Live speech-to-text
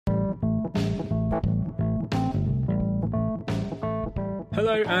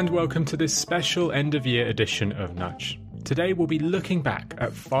Hello and welcome to this special end-of-year edition of Nudge. Today we'll be looking back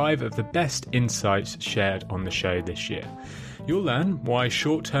at 5 of the best insights shared on the show this year. You'll learn why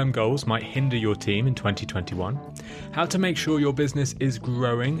short-term goals might hinder your team in 2021, how to make sure your business is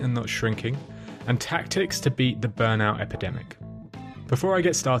growing and not shrinking, and tactics to beat the burnout epidemic. Before I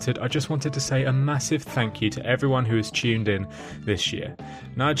get started, I just wanted to say a massive thank you to everyone who has tuned in this year.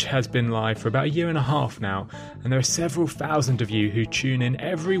 Nudge has been live for about a year and a half now, and there are several thousand of you who tune in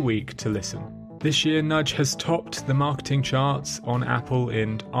every week to listen. This year, Nudge has topped the marketing charts on Apple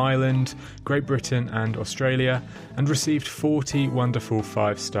in Ireland, Great Britain and Australia, and received 40 wonderful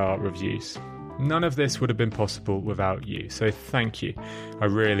 5-star reviews. None of this would have been possible without you, so thank you. I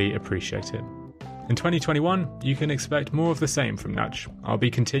really appreciate it. In 2021, you can expect more of the same from Nudge. I'll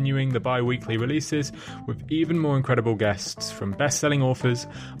be continuing the bi-weekly releases with even more incredible guests from best-selling authors,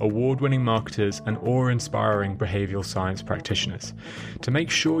 award-winning marketers, and awe-inspiring behavioural science practitioners. To make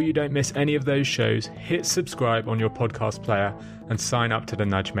sure you don't miss any of those shows, hit subscribe on your podcast player and sign up to the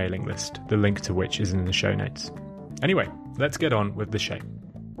Nudge mailing list, the link to which is in the show notes. Anyway, let's get on with the show.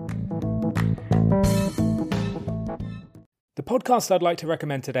 The podcast I'd like to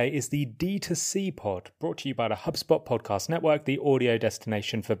recommend today is the D2C Pod, brought to you by the HubSpot Podcast Network, the audio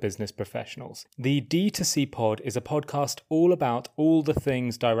destination for business professionals. The D2C Pod is a podcast all about all the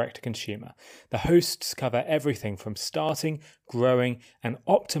things direct-to-consumer. The hosts cover everything from starting, growing, and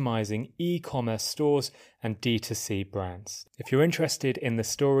optimizing e-commerce stores and D2C brands. If you're interested in the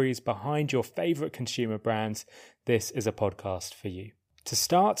stories behind your favorite consumer brands, this is a podcast for you. To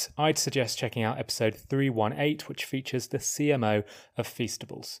start, I'd suggest checking out episode 318, which features the CMO of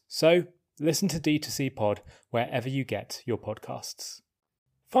Feastables. So, listen to D2C Pod wherever you get your podcasts.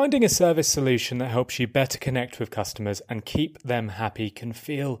 Finding a service solution that helps you better connect with customers and keep them happy can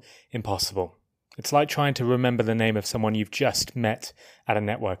feel impossible. It's like trying to remember the name of someone you've just met at a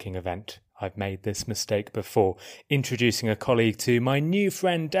networking event. I've made this mistake before, introducing a colleague to my new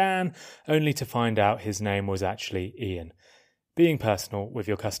friend Dan, only to find out his name was actually Ian. Being personal with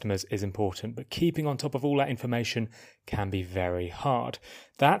your customers is important, but keeping on top of all that information can be very hard.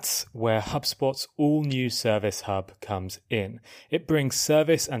 That's where HubSpot's all-new Service Hub comes in. It brings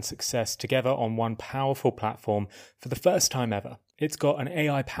service and success together on one powerful platform for the first time ever. It's got an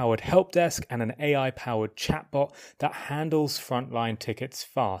AI-powered help desk and an AI-powered chatbot that handles frontline tickets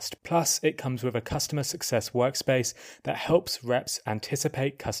fast. Plus, it comes with a customer success workspace that helps reps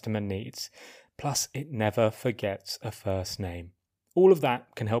anticipate customer needs. Plus, it never forgets a first name. All of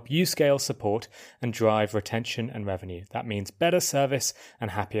that can help you scale support and drive retention and revenue. That means better service and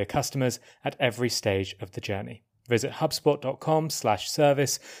happier customers at every stage of the journey. Visit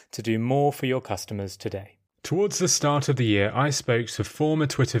HubSpot.com/service to do more for your customers today. Towards the start of the year, I spoke to former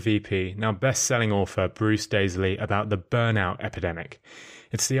Twitter VP, now best-selling author Bruce Daisley about the burnout epidemic.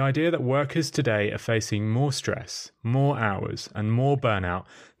 It's the idea that workers today are facing more stress, more hours, and more burnout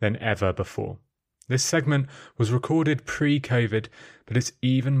than ever before. This segment was recorded pre-COVID, but it's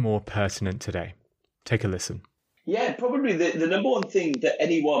even more pertinent today. Take a listen. Yeah, probably the number one thing that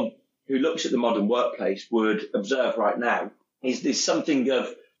anyone who looks at the modern workplace would observe right now is there's something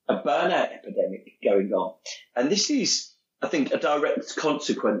of a burnout epidemic going on. And this is, I think, a direct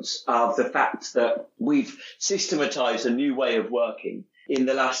consequence of the fact that we've systematized a new way of working in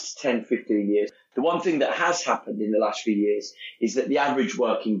the last 10, 15 years. The one thing that has happened in the last few years is that the average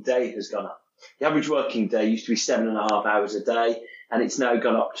working day has gone up. The average working day used to be 7.5 hours a day, and it's now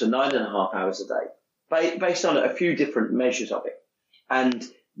gone up to 9.5 hours a day, based on a few different measures of it. And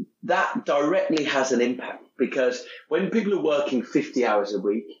that directly has an impact, because when people are working 50 hours a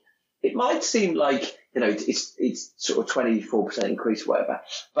week, it might seem like, it's sort of 24% increase or whatever,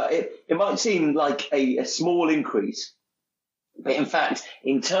 but it might seem like a small increase. But in fact,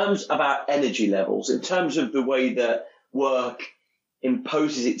 in terms of our energy levels, in terms of the way that work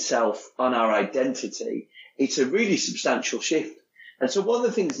imposes itself on our identity, it's a really substantial shift. And so one of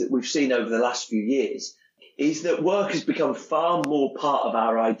the things that we've seen over the last few years is that work has become far more part of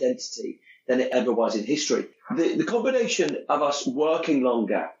our identity than it ever was in history. The combination of us working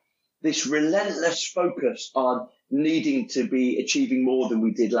longer, this relentless focus on needing to be achieving more than we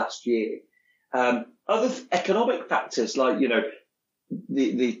did last year, other economic factors like,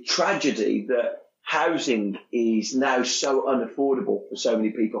 the tragedy that housing is now so unaffordable for so many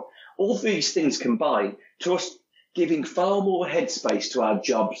people. All these things combine to us giving far more headspace to our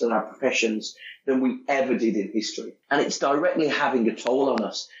jobs and our professions than we ever did in history. And it's directly having a toll on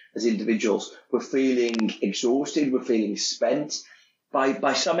us as individuals. We're feeling exhausted. We're feeling spent.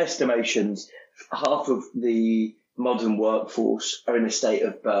 By some estimations, half of the modern workforce are in a state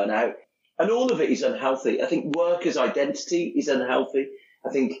of burnout. And all of it is unhealthy. I think work as identity is unhealthy. I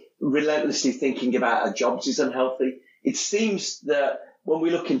think relentlessly thinking about our jobs is unhealthy. It seems that when we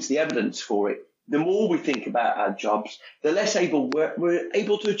look into the evidence for it, the more we think about our jobs, the less we're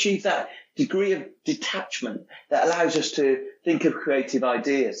able to achieve that degree of detachment that allows us to think of creative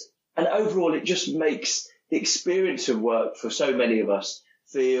ideas. And overall, it just makes the experience of work for so many of us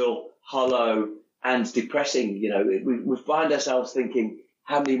feel hollow and depressing. We find ourselves thinking,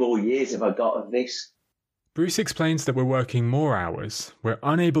 how many more years have I got of this? Bruce explains that we're working more hours, we're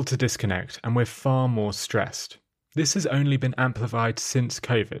unable to disconnect, and we're far more stressed. This has only been amplified since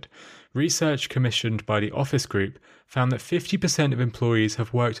COVID. Research commissioned by the Office Group found that 50% of employees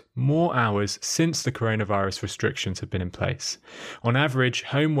have worked more hours since the coronavirus restrictions have been in place. On average,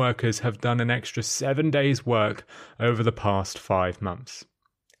 home workers have done an extra 7 days' work over the past 5 months.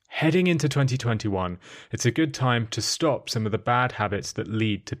 Heading into 2021, it's a good time to stop some of the bad habits that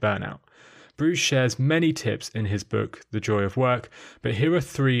lead to burnout. Bruce shares many tips in his book, The Joy of Work, but here are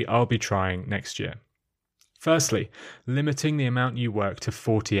 3 I'll be trying next year. Firstly, limiting the amount you work to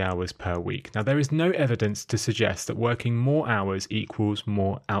 40 hours per week. Now, there is no evidence to suggest that working more hours equals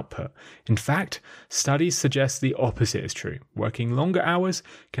more output. In fact, studies suggest the opposite is true. Working longer hours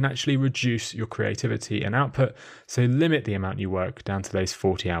can actually reduce your creativity and output, so limit the amount you work down to those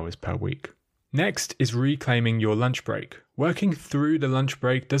 40 hours per week. Next is reclaiming your lunch break. Working through the lunch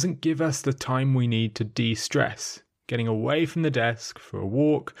break doesn't give us the time we need to de-stress. Getting away from the desk for a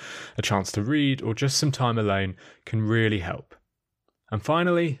walk, a chance to read, or just some time alone can really help. And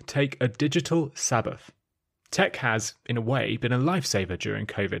finally, take a digital Sabbath. Tech has, in a way, been a lifesaver during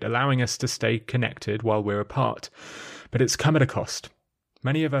COVID, allowing us to stay connected while we're apart. But it's come at a cost.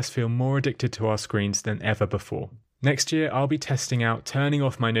 Many of us feel more addicted to our screens than ever before. Next year, I'll be testing out turning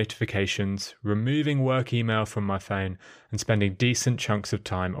off my notifications, removing work email from my phone, and spending decent chunks of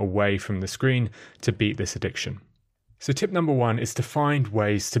time away from the screen to beat this addiction. So tip number 1 is to find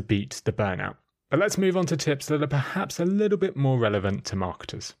ways to beat the burnout. But let's move on to tips that are perhaps a little bit more relevant to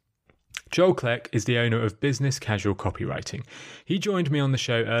marketers. Joel Kleck is the owner of Business Casual Copywriting. He joined me on the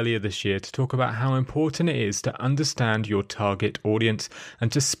show earlier this year to talk about how important it is to understand your target audience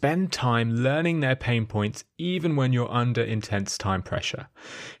and to spend time learning their pain points even when you're under intense time pressure.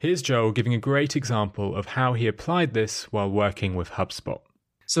 Here's Joel giving a great example of how he applied this while working with HubSpot.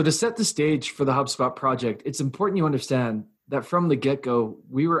 So to set the stage for the HubSpot project, it's important you understand that from the get-go,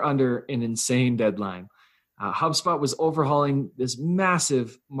 we were under an insane deadline. HubSpot was overhauling this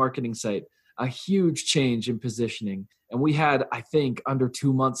massive marketing site, a huge change in positioning. And we had, I think, under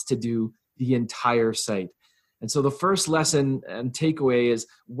 2 months to do the entire site. And so the first lesson and takeaway is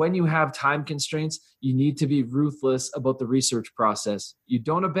when you have time constraints, you need to be ruthless about the research process. You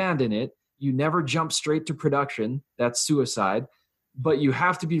don't abandon it. You never jump straight to production. That's suicide. But you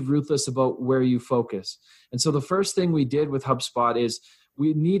have to be ruthless about where you focus. And so the first thing we did with HubSpot is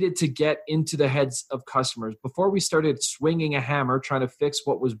we needed to get into the heads of customers. Before we started swinging a hammer trying to fix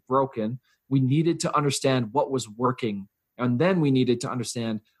what was broken, we needed to understand what was working. And then we needed to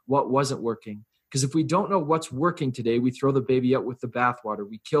understand what wasn't working. Because if we don't know what's working today, we throw the baby out with the bathwater.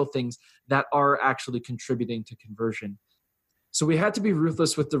 We kill things that are actually contributing to conversion. So we had to be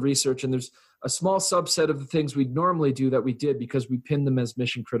ruthless with the research, and there's a small subset of the things we'd normally do that we did because we pinned them as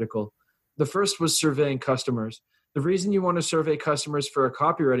mission critical. The first was surveying customers. The reason you want to survey customers for a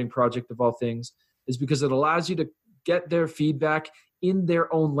copywriting project of all things is because it allows you to get their feedback in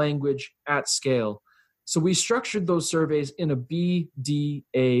their own language at scale. So we structured those surveys in a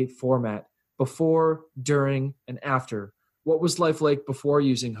BDA format: before, during, and after. What was life like before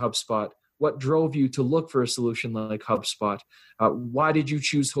using HubSpot? What drove you to look for a solution like HubSpot? Why did you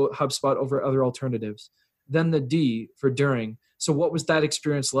choose HubSpot over other alternatives? Then the D for during. So what was that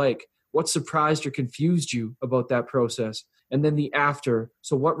experience like? What surprised or confused you about that process? And then the after.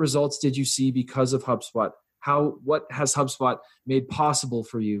 So what results did you see because of HubSpot? What has HubSpot made possible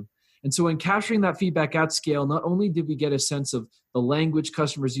for you? And so in capturing that feedback at scale, not only did we get a sense of the language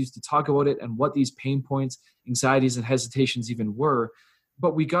customers used to talk about it and what these pain points, anxieties, and hesitations even were,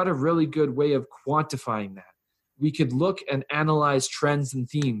 but we got a really good way of quantifying that. We could look and analyze trends and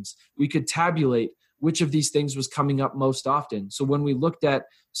themes. We could tabulate which of these things was coming up most often. So when we looked at,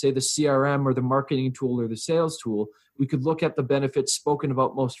 say, the CRM or the marketing tool or the sales tool, we could look at the benefits spoken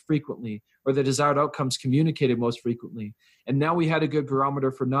about most frequently or the desired outcomes communicated most frequently. And now we had a good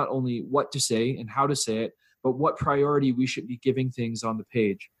barometer for not only what to say and how to say it, but what priority we should be giving things on the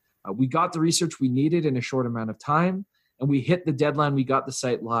page. We got the research we needed in a short amount of time, and we hit the deadline. We got the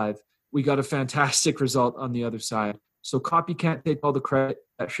site live. We got a fantastic result on the other side. So copy can't take all the credit.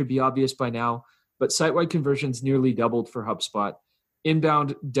 That should be obvious by now. But site-wide conversions nearly doubled for HubSpot.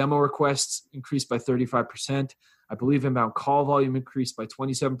 Inbound demo requests increased by 35%. I believe inbound call volume increased by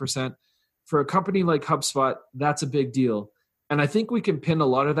 27%. For a company like HubSpot, that's a big deal. And I think we can pin a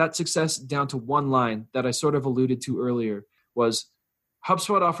lot of that success down to one line that I sort of alluded to earlier, was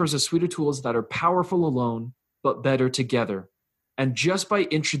HubSpot offers a suite of tools that are powerful alone, but better together. And just by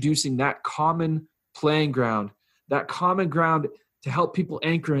introducing that common playing ground, that common ground to help people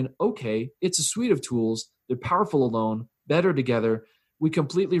anchor in, okay, it's a suite of tools, they're powerful alone, better together, we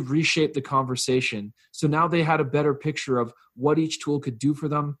completely reshaped the conversation. So now they had a better picture of what each tool could do for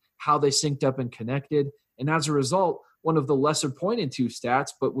them, how they synced up and connected. And as a result, one of the lesser pointed to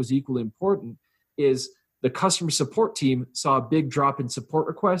stats, but was equally important, is the customer support team saw a big drop in support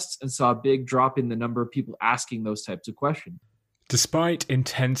requests and saw a big drop in the number of people asking those types of questions. Despite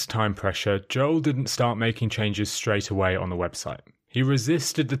intense time pressure, Joel didn't start making changes straight away on the website. He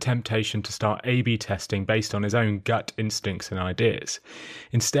resisted the temptation to start A/B testing based on his own gut instincts and ideas.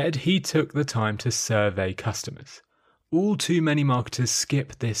 Instead, he took the time to survey customers. All too many marketers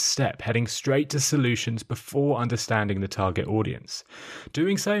skip this step, heading straight to solutions before understanding the target audience.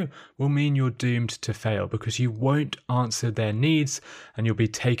 Doing so will mean you're doomed to fail because you won't answer their needs and you'll be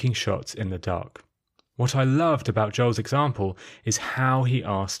taking shots in the dark. What I loved about Joel's example is how he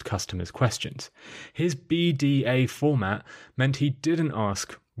asked customers questions. His BDA format meant he didn't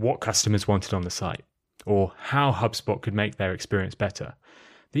ask what customers wanted on the site or how HubSpot could make their experience better.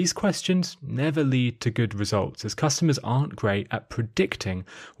 These questions never lead to good results as customers aren't great at predicting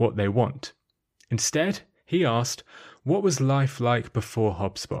what they want. Instead, he asked, what was life like before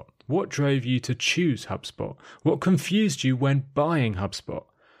HubSpot? What drove you to choose HubSpot? What confused you when buying HubSpot?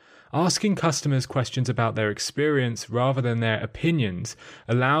 Asking customers questions about their experience rather than their opinions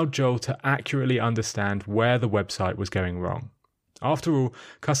allowed Joel to accurately understand where the website was going wrong. After all,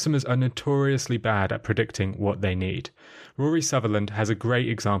 customers are notoriously bad at predicting what they need. Rory Sutherland has a great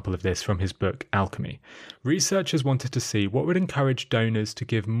example of this from his book, Alchemy. Researchers wanted to see what would encourage donors to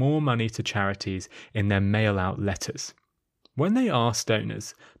give more money to charities in their mail-out letters. When they asked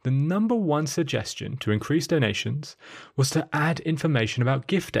donors, the number one suggestion to increase donations was to add information about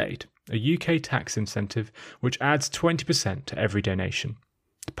Gift Aid, a UK tax incentive which adds 20% to every donation.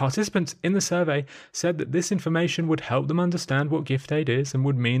 Participants in the survey said that this information would help them understand what Gift Aid is and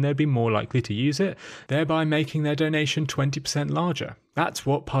would mean they'd be more likely to use it, thereby making their donation 20% larger. That's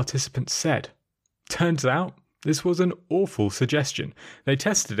what participants said. Turns out, this was an awful suggestion. They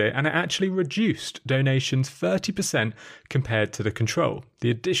tested it and it actually reduced donations 30% compared to the control. The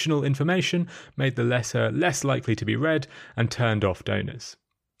additional information made the letter less likely to be read and turned off donors.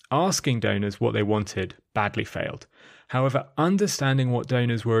 Asking donors what they wanted badly failed. However, understanding what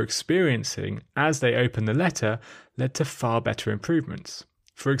donors were experiencing as they opened the letter led to far better improvements.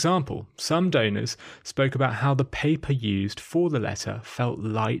 For example, some donors spoke about how the paper used for the letter felt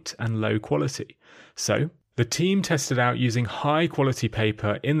light and low quality. So, the team tested out using high quality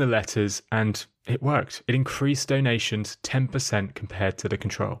paper in the letters and it worked. It increased donations 10% compared to the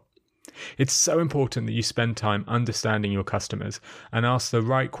control. It's so important that you spend time understanding your customers and ask the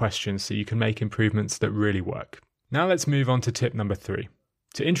right questions so you can make improvements that really work. Now let's move on to tip number 3.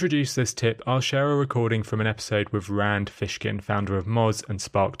 To introduce this tip, I'll share a recording from an episode with Rand Fishkin, founder of Moz and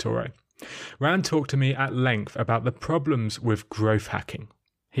SparkToro. Rand talked to me at length about the problems with growth hacking.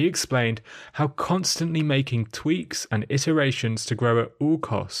 He explained how constantly making tweaks and iterations to grow at all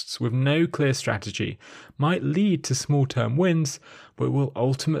costs with no clear strategy might lead to small-term wins, but will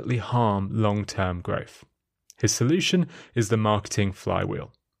ultimately harm long-term growth. His solution is the marketing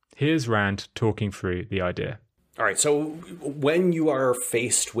flywheel. Here's Rand talking through the idea. All right, so when you are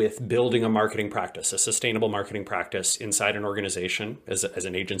faced with building a marketing practice, a sustainable marketing practice inside an organization as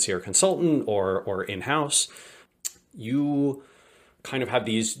an agency or consultant or in-house, you kind of have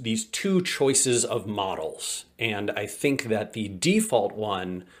these two choices of models. And I think that the default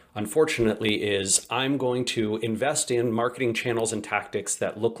one, unfortunately, is I'm going to invest in marketing channels and tactics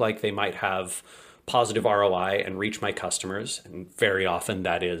that look like they might have positive ROI and reach my customers. And very often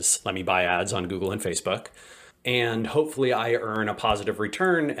that is, let me buy ads on Google and Facebook. And hopefully I earn a positive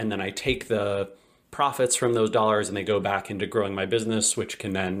return, and then I take the profits from those dollars and they go back into growing my business, which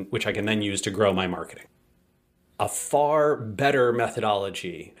I can then use to grow my marketing. A far better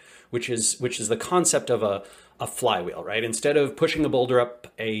methodology, which is the concept of a flywheel, right? Instead of pushing a boulder up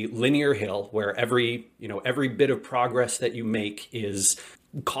a linear hill where every bit of progress that you make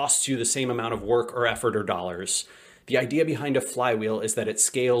costs you the same amount of work or effort or dollars, the idea behind a flywheel is that it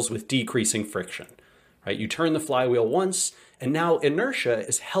scales with decreasing friction. Right? You turn the flywheel once, and now inertia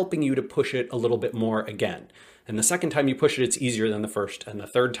is helping you to push it a little bit more again. And the second time you push it, it's easier than the first. And the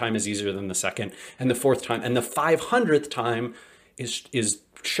third time is easier than the second. And the fourth time. And the 500th time, is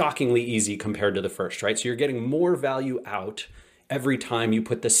shockingly easy compared to the first, right? So you're getting more value out every time you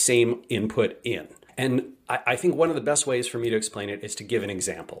put the same input in. And I think one of the best ways for me to explain it is to give an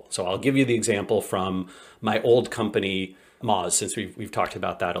example. So I'll give you the example from my old company, Moz, since we've talked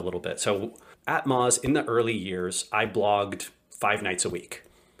about that a little bit. So at Moz, in the early years, I blogged 5 nights a week.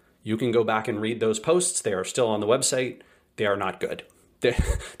 You can go back and read those posts. They are still on the website. They are not good.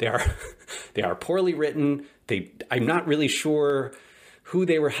 They are poorly written. I'm not really sure who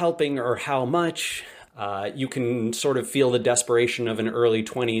they were helping or how much. You can sort of feel the desperation of an early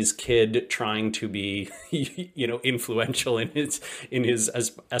 20s kid trying to be, influential in his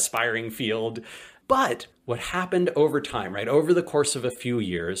aspiring field. But what happened over time, right? Over the course of a few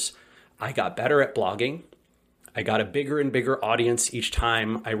years, I got better at blogging. I got a bigger and bigger audience each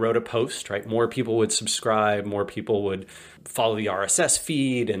time I wrote a post, right? More people would subscribe, more people would follow the RSS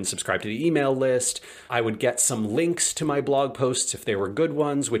feed and subscribe to the email list. I would get some links to my blog posts if they were good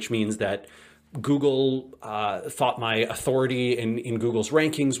ones, which means that Google thought my authority in Google's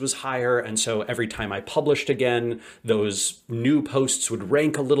rankings was higher. And so every time I published again, those new posts would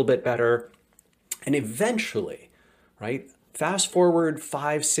rank a little bit better. And eventually, right, fast forward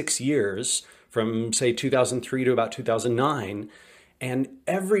 5-6 years from, say, 2003 to about 2009, and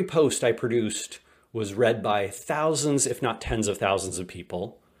every post I produced was read by thousands, if not tens of thousands of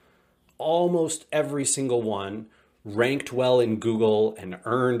people. Almost every single one ranked well in Google and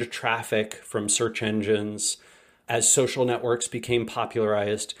earned traffic from search engines. As social networks became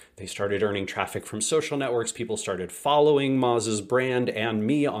popularized, they started earning traffic from social networks. People started following Moz's brand and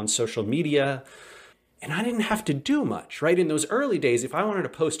me on social media. And I didn't have to do much, right? In those early days, if I wanted a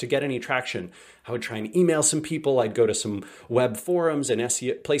post to get any traction, I would try and email some people. I'd go to some web forums and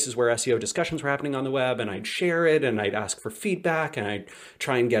SEO, places where SEO discussions were happening on the web, and I'd share it, and I'd ask for feedback, and I'd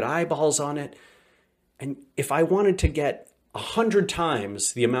try and get eyeballs on it. And if I wanted to get 100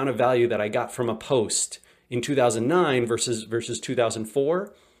 times the amount of value that I got from a post in 2009 versus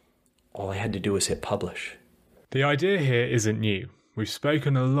 2004, all I had to do was hit publish. The idea here isn't new. We've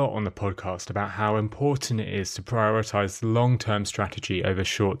spoken a lot on the podcast about how important it is to prioritize long-term strategy over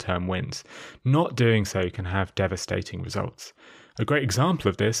short-term wins. Not doing so can have devastating results. A great example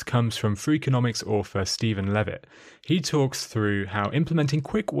of this comes from Freakonomics author Stephen Levitt. He talks through how implementing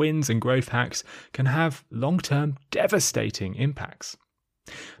quick wins and growth hacks can have long-term devastating impacts.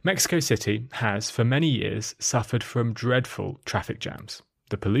 Mexico City has, for many years, suffered from dreadful traffic jams.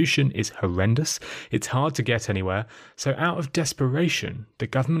 The pollution is horrendous, it's hard to get anywhere, so out of desperation, the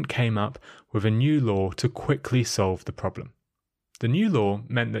government came up with a new law to quickly solve the problem. The new law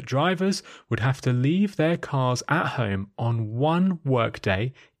meant that drivers would have to leave their cars at home on one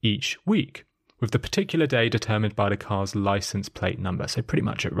workday each week, with the particular day determined by the car's license plate number, so pretty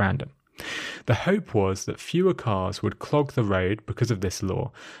much at random. The hope was that fewer cars would clog the road because of this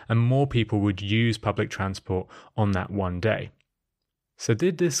law, and more people would use public transport on that one day. So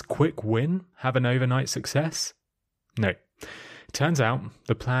did this quick win have an overnight success? No. It turns out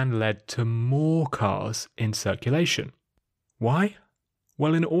the plan led to more cars in circulation. Why?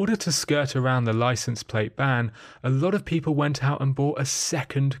 Well, in order to skirt around the license plate ban, a lot of people went out and bought a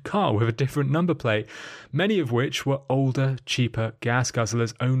second car with a different number plate, many of which were older, cheaper gas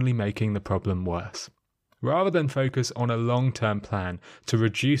guzzlers, only making the problem worse. Rather than focus on a long-term plan to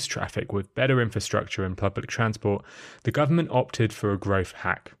reduce traffic with better infrastructure and public transport, the government opted for a growth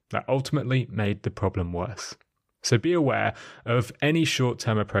hack that ultimately made the problem worse. So be aware of any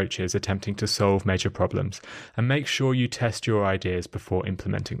short-term approaches attempting to solve major problems, and make sure you test your ideas before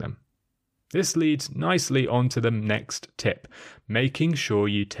implementing them. This leads nicely on to the next tip, making sure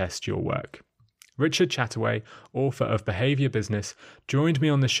you test your work. Richard Chataway, author of Behavior Business, joined me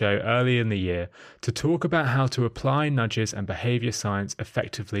on the show early in the year to talk about how to apply nudges and behavior science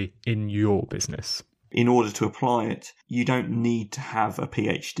effectively in your business. In order to apply it, you don't need to have a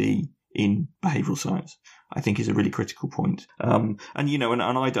PhD in behavioral science, I think is a really critical point. And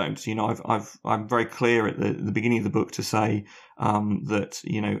I don't, I'm very clear at the beginning of the book to say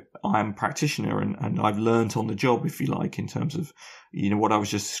that, I'm a practitioner and I've learnt on the job, if you like, in terms of, what I was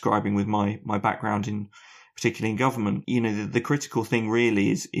just describing with my background in, particularly in government. The critical thing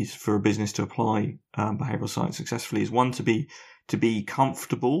really is for a business to apply behavioral science successfully is one, to be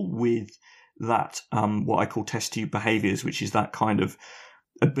comfortable with that, what I call test tube behaviors, which is that kind of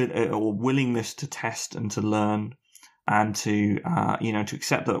a bit or willingness to test and to learn, and to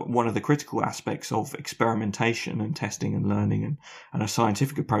accept that one of the critical aspects of experimentation and testing and learning and a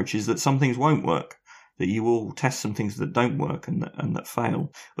scientific approach is that some things won't work, that you will test some things that don't work and that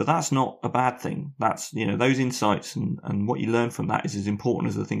fail. But that's not a bad thing. That's, those insights and what you learn from that is as important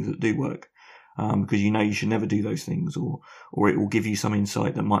as the things that do work. because you should never do those things, or it will give you some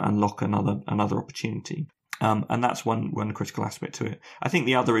insight that might unlock another opportunity. And that's one critical aspect to it. I think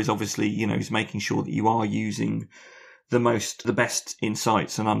the other is obviously, is making sure that you are using the best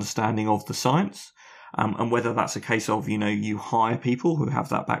insights and understanding of the science. And whether that's a case of, you hire people who have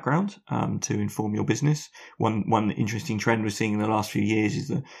that background to inform your business. One interesting trend we're seeing in the last few years is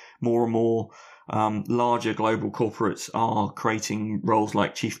that more and more larger global corporates are creating roles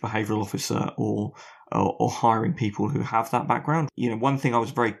like chief behavioral officer or hiring people who have that background. One thing I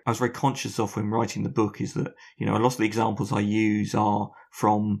was very conscious of when writing the book is that, a lot of the examples I use are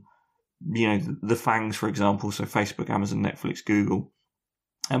from, the FANGs, for example, so Facebook, Amazon, Netflix, Google.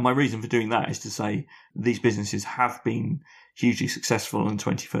 And my reason for doing that is to say these businesses have been hugely successful in the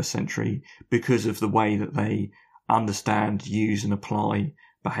 21st century because of the way that they understand, use and apply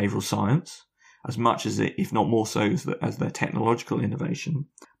behavioral science, as much as it, if not more so, as their technological innovation.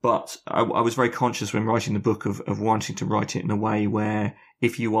 But I was very conscious when writing the book of wanting to write it in a way where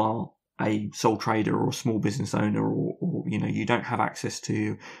if you are a sole trader or a small business owner or you don't have access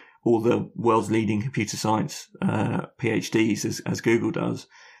to all the world's leading computer science PhDs as Google does,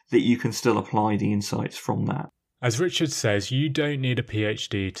 that you can still apply the insights from that. As Richard says, you don't need a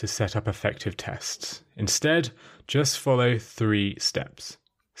PhD to set up effective tests. Instead, just follow 3 steps.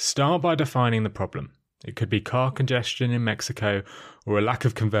 Start by defining the problem. It could be car congestion in Mexico or a lack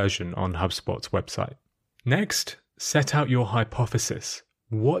of conversion on HubSpot's website. Next, set out your hypothesis.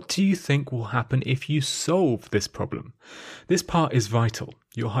 What do you think will happen if you solve this problem? This part is vital.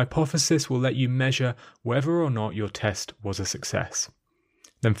 Your hypothesis will let you measure whether or not your test was a success.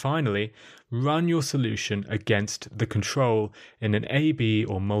 Then finally, run your solution against the control in an A/B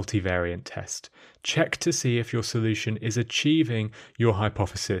or multivariate test. Check to see if your solution is achieving your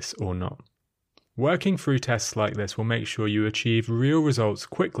hypothesis or not. Working through tests like this will make sure you achieve real results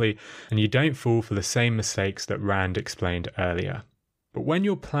quickly and you don't fall for the same mistakes that Rand explained earlier. But when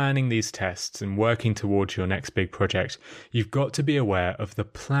you're planning these tests and working towards your next big project, you've got to be aware of the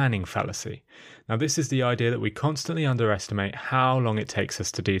planning fallacy. Now, this is the idea that we constantly underestimate how long it takes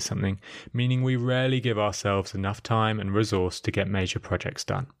us to do something, meaning we rarely give ourselves enough time and resource to get major projects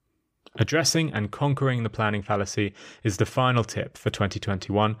done. Addressing and conquering the planning fallacy is the final tip for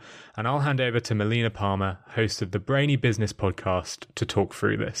 2021, and I'll hand over to Melina Palmer, host of the Brainy Business podcast, to talk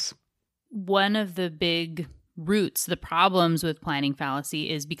through this. One of the big roots, the problems with planning fallacy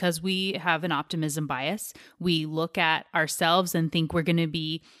is because we have an optimism bias. We look at ourselves and think we're going to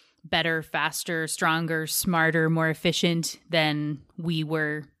be better, faster, stronger, smarter, more efficient than we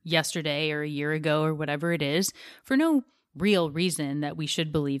were yesterday or a year ago or whatever it is, for no real reason that we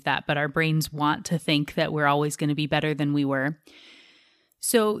should believe that, but our brains want to think that we're always going to be better than we were.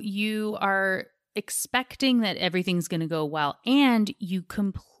 So you are expecting that everything's going to go well, and you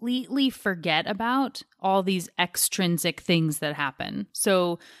completely forget about all these extrinsic things that happen.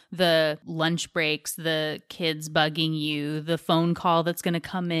 So the lunch breaks, the kids bugging you, the phone call that's going to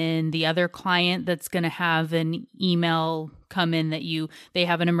come in, the other client that's going to have an email come in that they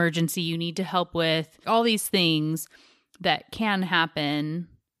have an emergency you need to help with, all these things that can happen.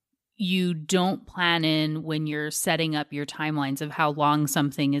 You don't plan in when you're setting up your timelines of how long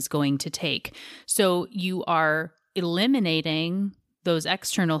something is going to take. So you are eliminating those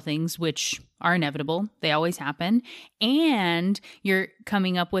external things, which are inevitable. They always happen. And you're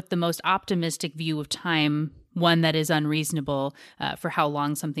coming up with the most optimistic view of time, one that is unreasonable for how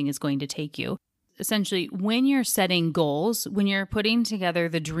long something is going to take you. Essentially, when you're setting goals, when you're putting together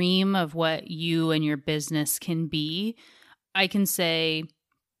the dream of what you and your business can be, I can say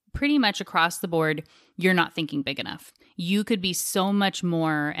pretty much across the board, you're not thinking big enough. You could be so much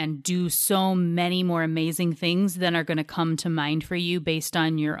more and do so many more amazing things than are going to come to mind for you based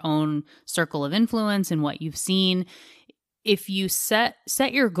on your own circle of influence and what you've seen. If you set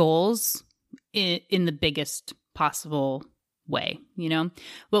your goals in the biggest possible way,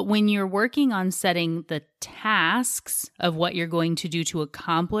 but when you're working on setting the tasks of what you're going to do to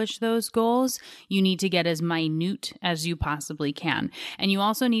accomplish those goals, you need to get as minute as you possibly can. And you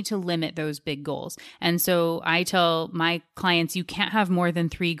also need to limit those big goals. And so I tell my clients, you can't have more than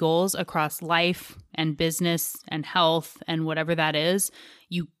 3 goals across life and business and health and whatever that is.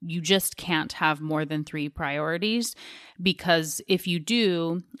 You just can't have more than 3 priorities, because if you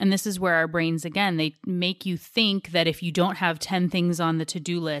do, and this is where our brains, again, they make you think that if you don't have 10 things on the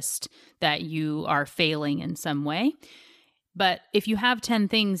to-do list, that you are failing in some way. But if you have 10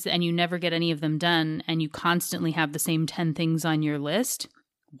 things and you never get any of them done, and you constantly have the same 10 things on your list,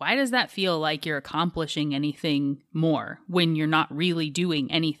 why does that feel like you're accomplishing anything more when you're not really doing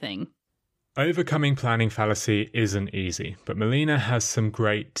anything? Overcoming planning fallacy isn't easy, but Melina has some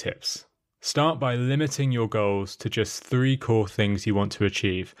great tips. Start by limiting your goals to just 3 core things you want to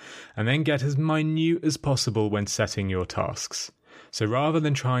achieve, and then get as minute as possible when setting your tasks. So rather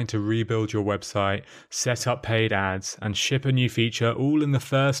than trying to rebuild your website, set up paid ads, and ship a new feature all in the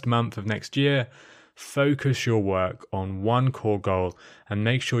first month of next year, focus your work on one core goal and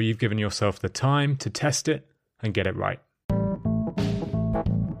make sure you've given yourself the time to test it and get it right.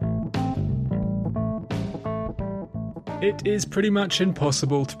 It is pretty much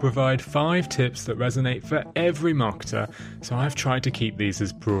impossible to provide 5 tips that resonate for every marketer, so I've tried to keep these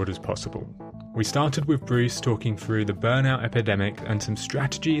as broad as possible. We started with Bruce talking through the burnout epidemic and some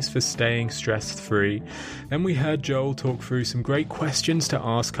strategies for staying stress-free. Then we heard Joel talk through some great questions to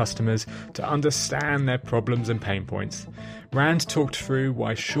ask customers to understand their problems and pain points. Rand talked through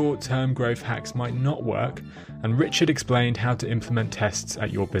why short-term growth hacks might not work, and Richard explained how to implement tests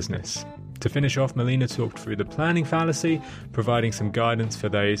at your business. To finish off, Melina talked through the planning fallacy, providing some guidance for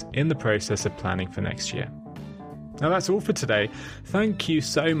those in the process of planning for next year. Now that's all for today. Thank you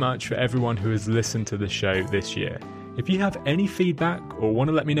so much for everyone who has listened to the show this year. If you have any feedback or want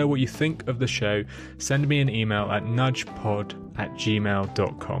to let me know what you think of the show, send me an email at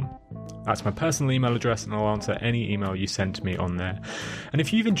nudgepod@gmail.com. That's my personal email address, and I'll answer any email you send to me on there. And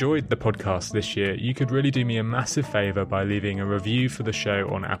if you've enjoyed the podcast this year, you could really do me a massive favour by leaving a review for the show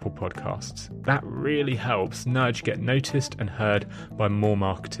on Apple Podcasts. That really helps Nudge get noticed and heard by more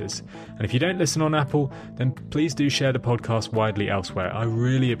marketers. And if you don't listen on Apple, then please do share the podcast widely elsewhere. I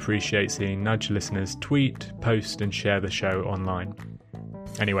really appreciate seeing Nudge listeners tweet, post, and share the show online.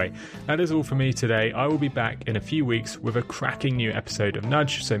 Anyway, that is all for me today. I will be back in a few weeks with a cracking new episode of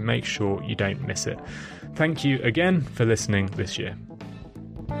Nudge, so make sure you don't miss it. Thank you again for listening this year.